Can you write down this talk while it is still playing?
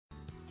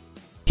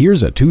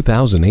Here's a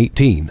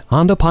 2018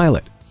 Honda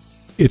Pilot.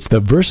 It's the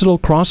versatile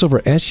crossover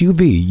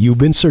SUV you've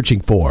been searching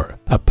for.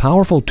 A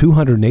powerful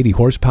 280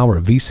 horsepower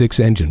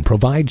V6 engine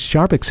provides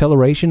sharp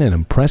acceleration and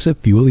impressive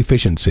fuel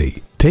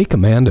efficiency. Take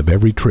command of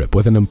every trip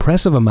with an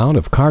impressive amount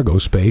of cargo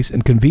space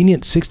and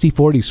convenient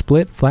 60/40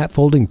 split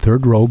flat-folding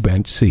third-row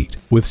bench seat.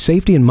 With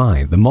safety in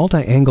mind, the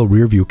multi-angle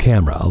rear-view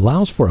camera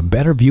allows for a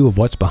better view of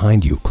what's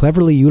behind you,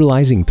 cleverly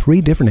utilizing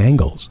 3 different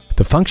angles.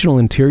 The functional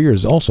interior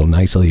is also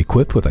nicely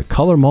equipped with a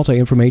color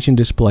multi-information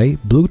display,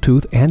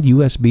 Bluetooth and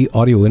USB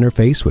audio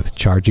interface with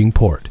charging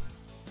port.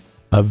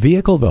 A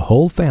vehicle the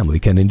whole family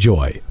can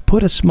enjoy.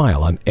 Put a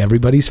smile on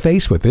everybody's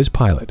face with this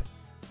Pilot.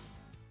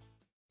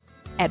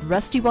 At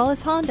Rusty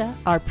Wallis Honda,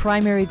 our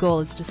primary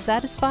goal is to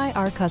satisfy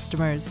our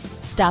customers.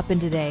 Stop in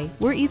today.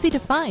 We're easy to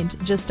find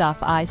just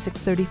off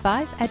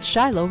I-635 at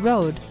Shiloh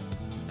Road.